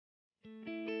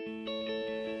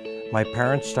My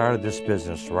parents started this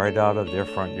business right out of their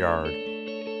front yard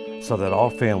so that all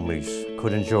families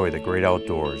could enjoy the great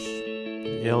outdoors.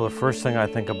 You know, the first thing I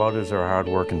think about is our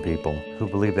hard-working people who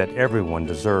believe that everyone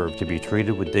deserves to be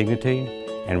treated with dignity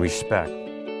and respect.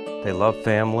 They love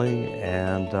family,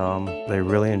 and they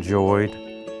really enjoyed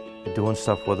doing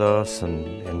stuff with us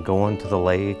and going to the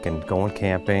lake and going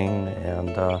camping, and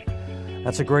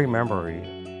that's a great memory.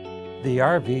 The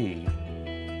RV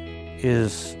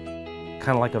is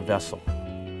kind of like a vessel.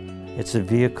 It's a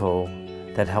vehicle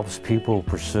that helps people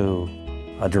pursue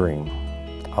a dream,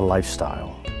 a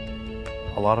lifestyle.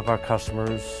 A lot of our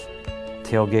customers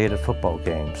tailgate at football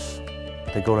games.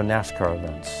 They go to NASCAR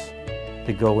events.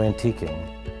 They go antiquing.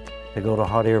 They go to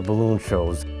hot air balloon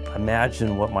shows.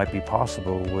 Imagine what might be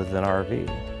possible with an RV.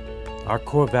 Our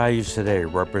core values today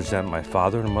represent my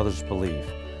father and mother's belief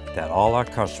that all our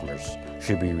customers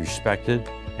should be respected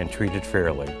and treated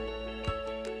fairly.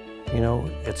 You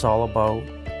know, it's all about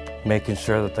making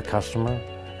sure that the customer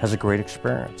has a great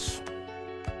experience.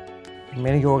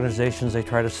 Many organizations, they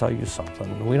try to sell you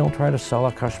something. We don't try to sell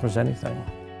our customers anything.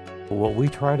 What we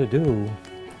try to do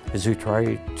is we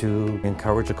try to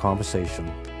encourage a conversation.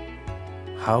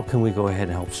 How can we go ahead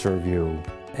and help serve you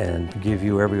and give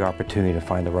you every opportunity to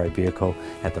find the right vehicle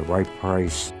at the right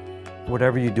price?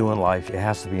 Whatever you do in life, it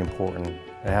has to be important.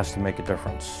 It has to make a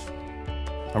difference.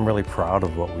 I'm really proud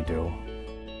of what we do.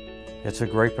 It's a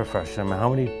great profession. I mean, how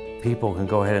many people can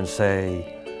go ahead and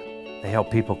say they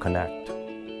help people connect?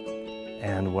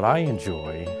 And what I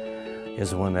enjoy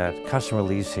is when that customer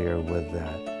leaves here with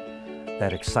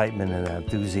that excitement and that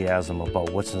enthusiasm about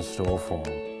what's in store for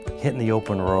them. Hitting the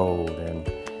open road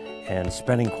and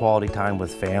spending quality time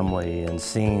with family and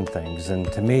seeing things.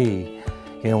 And to me,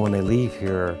 you know, when they leave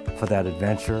here for that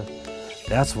adventure,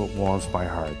 that's what warms my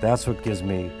heart. That's what gives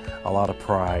me a lot of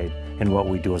pride in what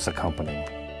we do as a company.